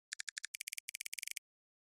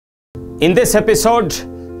In this episode,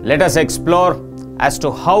 let us explore as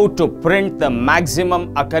to how to print the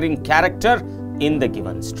maximum occurring character in the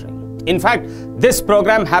given string. In fact, this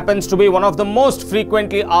program happens to be one of the most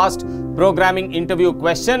frequently asked programming interview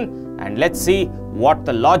question, and let's see what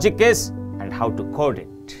the logic is and how to code it.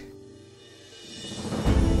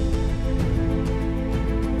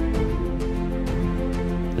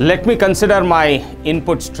 Let me consider my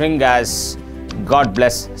input string as God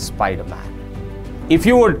bless Spider-Man. If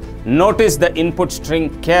you would notice the input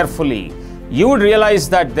string carefully, you would realize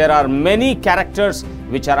that there are many characters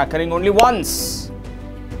which are occurring only once.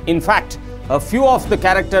 In fact, a few of the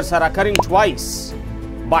characters are occurring twice,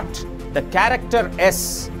 but the character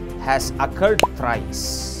S has occurred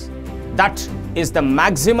thrice. That is the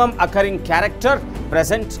maximum occurring character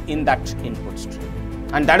present in that input string.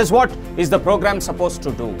 And that is what is the program supposed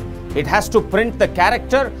to do. It has to print the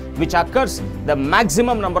character which occurs the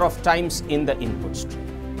maximum number of times in the input string.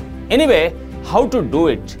 Anyway, how to do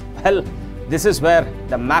it? Well, this is where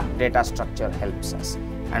the map data structure helps us.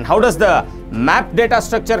 And how does the map data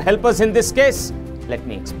structure help us in this case? Let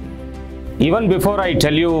me explain. Even before I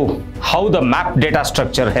tell you how the map data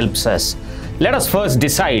structure helps us, let us first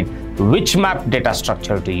decide which map data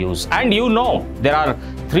structure to use. And you know there are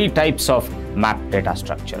three types of map data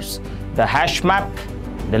structures: the hash map,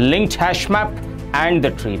 the linked hash map, and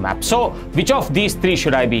the tree map. So which of these three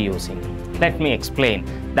should I be using? Let me explain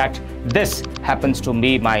that this happens to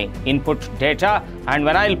be my input data, and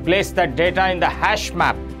when I'll place that data in the hash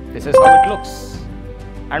map, this is how it looks.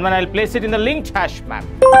 And when I'll place it in the linked hash map,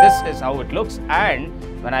 this is how it looks. And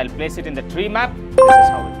when I'll place it in the tree map, this is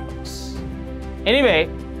how it looks. Anyway,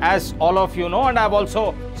 as all of you know, and I've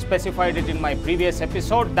also specified it in my previous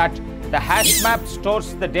episode, that the hash map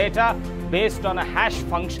stores the data based on a hash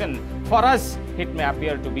function. For us, it may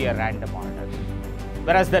appear to be a random order.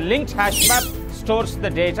 Whereas the linked hash map stores the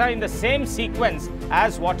data in the same sequence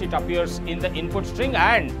as what it appears in the input string,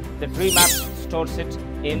 and the tree map stores it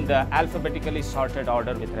in the alphabetically sorted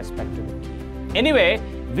order with respect to the key. Anyway,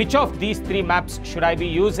 which of these three maps should I be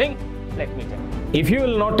using? Let me tell you. If you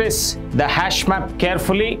will notice the hash map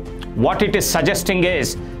carefully, what it is suggesting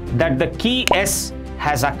is that the key S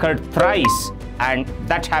has occurred thrice, and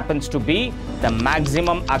that happens to be the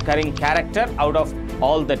maximum occurring character out of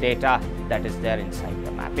all the data that is there inside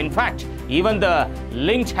the map. In fact, even the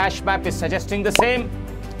linked hash map is suggesting the same.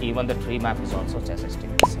 Even the tree map is also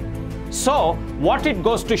suggesting the same. So what it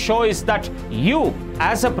goes to show is that you,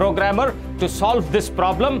 as a programmer, to solve this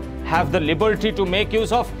problem, have the liberty to make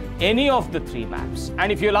use of any of the three maps.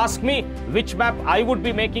 And if you'll ask me which map I would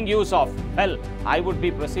be making use of, well, I would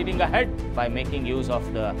be proceeding ahead by making use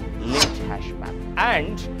of the linked hash map.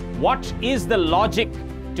 And what is the logic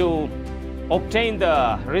to obtain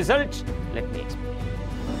the result? Let me explain.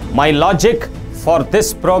 My logic for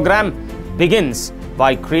this program begins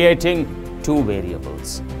by creating two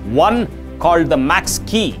variables. One called the max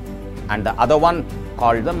key and the other one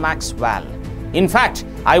called the max val. In fact,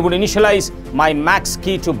 I would initialize my max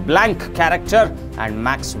key to blank character and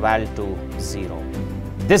max val to 0.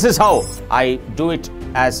 This is how I do it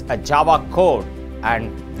as a Java code,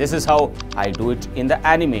 and this is how I do it in the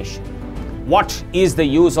animation. What is the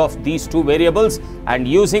use of these two variables, and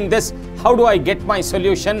using this, how do I get my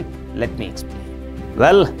solution? Let me explain.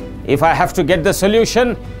 Well, if I have to get the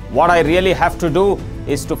solution, what I really have to do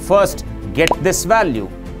is to first get this value.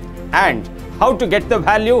 And how to get the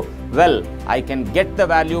value? Well, I can get the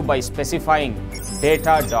value by specifying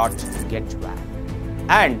data.getVal.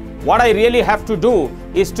 And what I really have to do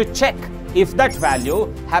is to check if that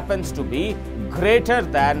value happens to be greater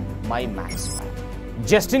than my max val.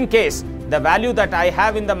 Just in case the value that I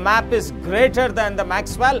have in the map is greater than the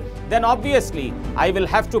max val, then obviously I will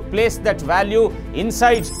have to place that value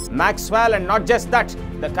inside max val, and not just that,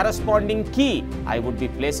 the corresponding key, I would be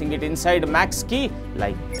placing it inside max key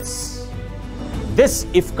like this. This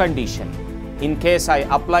if condition, in case I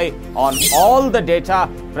apply on all the data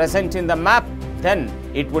present in the map, then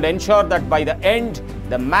it would ensure that by the end,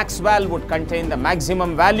 the max val would contain the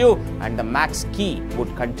maximum value and the max key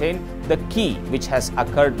would contain the key which has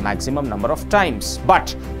occurred maximum number of times.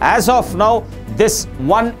 But as of now, this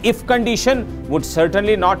one if condition would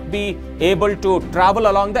certainly not be able to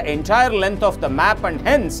travel along the entire length of the map, and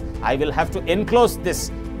hence I will have to enclose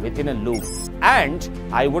this within a loop. And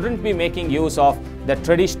I wouldn't be making use of the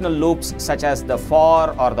traditional loops such as the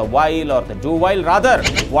for or the while or the do while. Rather,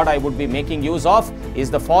 what I would be making use of is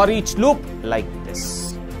the for each loop like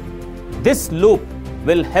this. This loop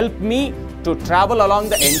will help me to travel along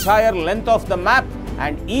the entire length of the map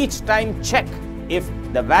and each time check if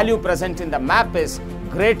the value present in the map is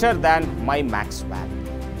greater than my max val.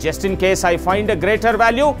 Just in case I find a greater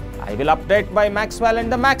value, I will update by max val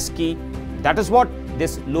and the max key. That is what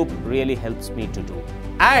this loop really helps me to do.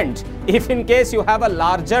 And if in case you have a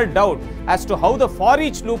larger doubt as to how the for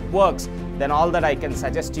each loop works, then all that I can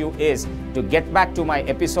suggest you is to get back to my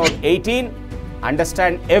episode 18,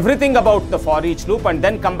 understand everything about the for each loop, and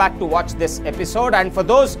then come back to watch this episode. And for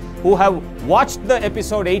those who have watched the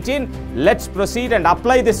episode 18, let's proceed and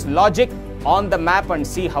apply this logic on the map and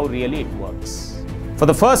see how really it works. For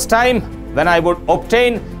the first time, when I would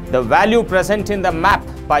obtain the value present in the map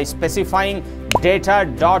by specifying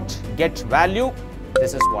data.getValue,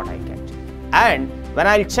 this is what I get. And when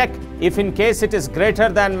I'll check if in case it is greater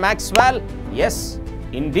than max val, yes,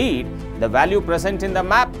 indeed, the value present in the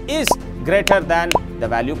map is greater than the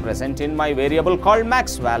value present in my variable called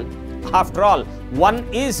max val. After all, 1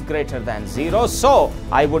 is greater than 0, so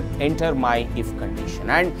I would enter my if condition.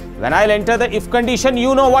 And when I'll enter the if condition,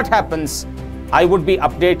 you know what happens. I would be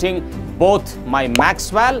updating both my max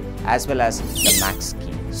val as well as the max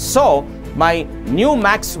key. So my new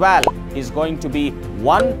max val is going to be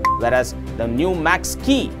 1, whereas the new max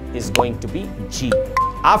key is going to be G.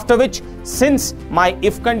 After which, since my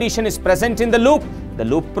if condition is present in the loop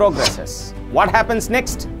progresses. What happens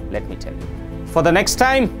next? Let me tell you. For the next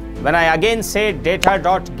time, when I again say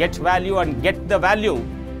data.getValue and get the value,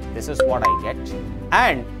 this is what I get.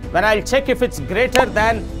 And when I'll check if it's greater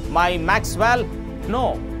than my max val,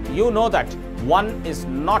 no, you know that 1 is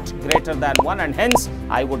not greater than 1, and hence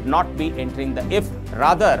I would not be entering the if.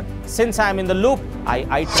 Rather, since I am in the loop, I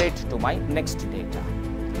iterate to my next data.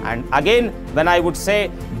 And again, when I would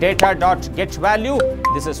say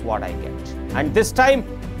data.getValue, this is what I get. And this time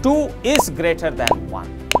 2 is greater than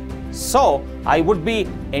 1. So I would be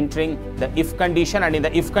entering the if condition, and in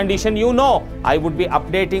the if condition, you know, I would be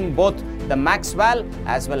updating both the max val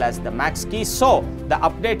as well as the max key. So the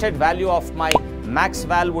updated value of my max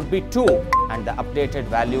val would be 2, and the updated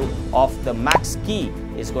value of the max key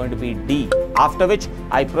is going to be D. After which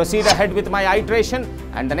I proceed ahead with my iteration,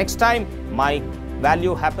 and the next time my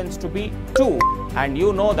value happens to be 2, and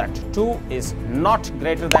you know that 2 is not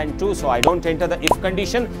greater than 2, so I don't enter the if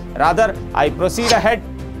condition. Rather, I proceed ahead.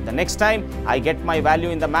 The next time I get my value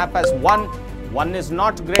in the map as 1. 1 is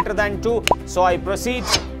not greater than 2, so I proceed.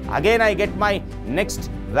 Again, I get my next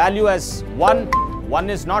value as 1. 1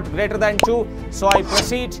 is not greater than 2, so I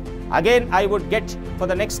proceed. Again, I would get for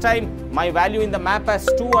the next time my value in the map as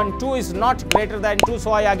 2, and 2 is not greater than 2,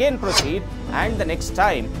 so I again proceed. And the next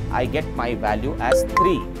time I get my value as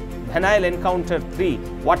 3. When I'll encounter 3,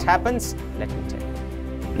 what happens? Let me tell you.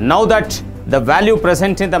 Now that the value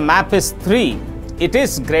present in the map is 3, it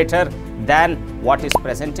is greater than what is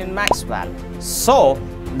present in max val. So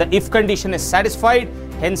the if condition is satisfied.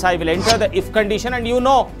 Hence, I will enter the if condition, and you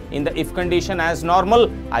know, in the if condition as normal,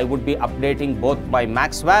 I would be updating both my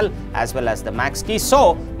max val as well as the max key.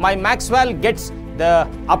 So my max val gets the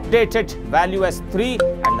updated value as 3,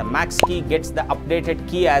 and the max key gets the updated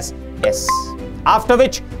key as S. After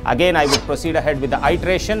which, again, I would proceed ahead with the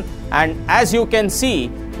iteration, and as you can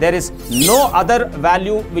see, there is no other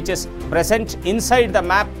value which is present inside the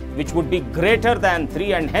map which would be greater than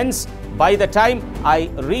 3, and hence, by the time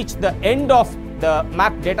I reach the end of the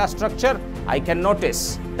map data structure, I can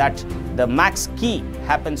notice that the max key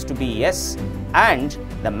happens to be S and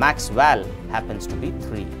the max val happens to be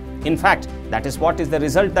 3. In fact, that is what is the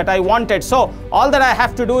result that I wanted. So all that I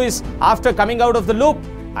have to do is, after coming out of the loop,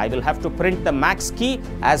 I will have to print the max key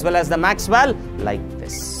as well as the max val like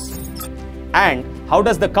this. And how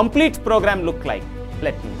does the complete program look like?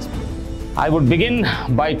 Let me explain. I would begin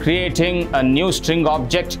by creating a new string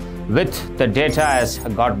object with the data as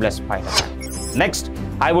God bless Spider-Man. Next,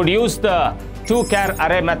 I would use the to_char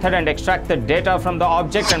array method and extract the data from the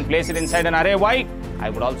object and place it inside an array Y. I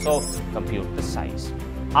would also compute the size.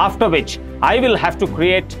 After which, I will have to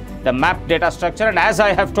create the map data structure, and as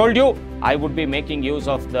I have told you, I would be making use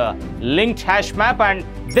of the linked hash map, and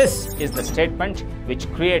this is the statement which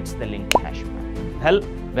creates the linked hash map. Well,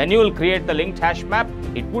 when you will create the linked hash map,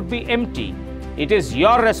 it would be empty. It is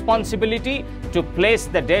your responsibility to place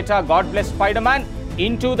the data God bless Spider-Man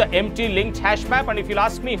into the empty linked hash map, and if you'll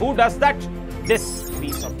ask me who does that, this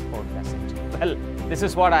piece of code does it. Well, this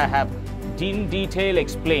is what I have in detail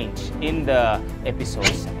explained in the episode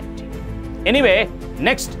 17. Anyway,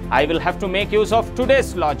 next I will have to make use of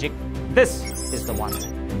today's logic. This is the one.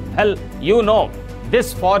 Well, you know,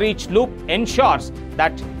 this for each loop ensures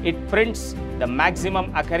that it prints the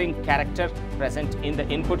maximum occurring character present in the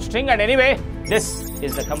input string, and anyway, this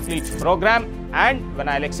is the complete program, and when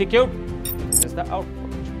I'll execute, this is the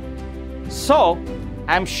output. So,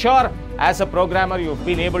 I'm sure as a programmer you've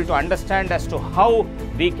been able to understand as to how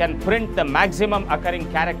we can print the maximum occurring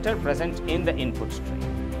character present in the input string.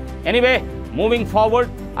 Anyway, moving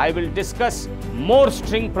forward, I will discuss more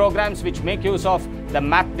string programs which make use of the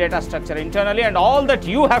map data structure internally, and all that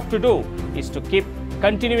you have to do is to keep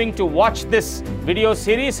continuing to watch this video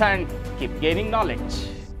series and keep gaining knowledge.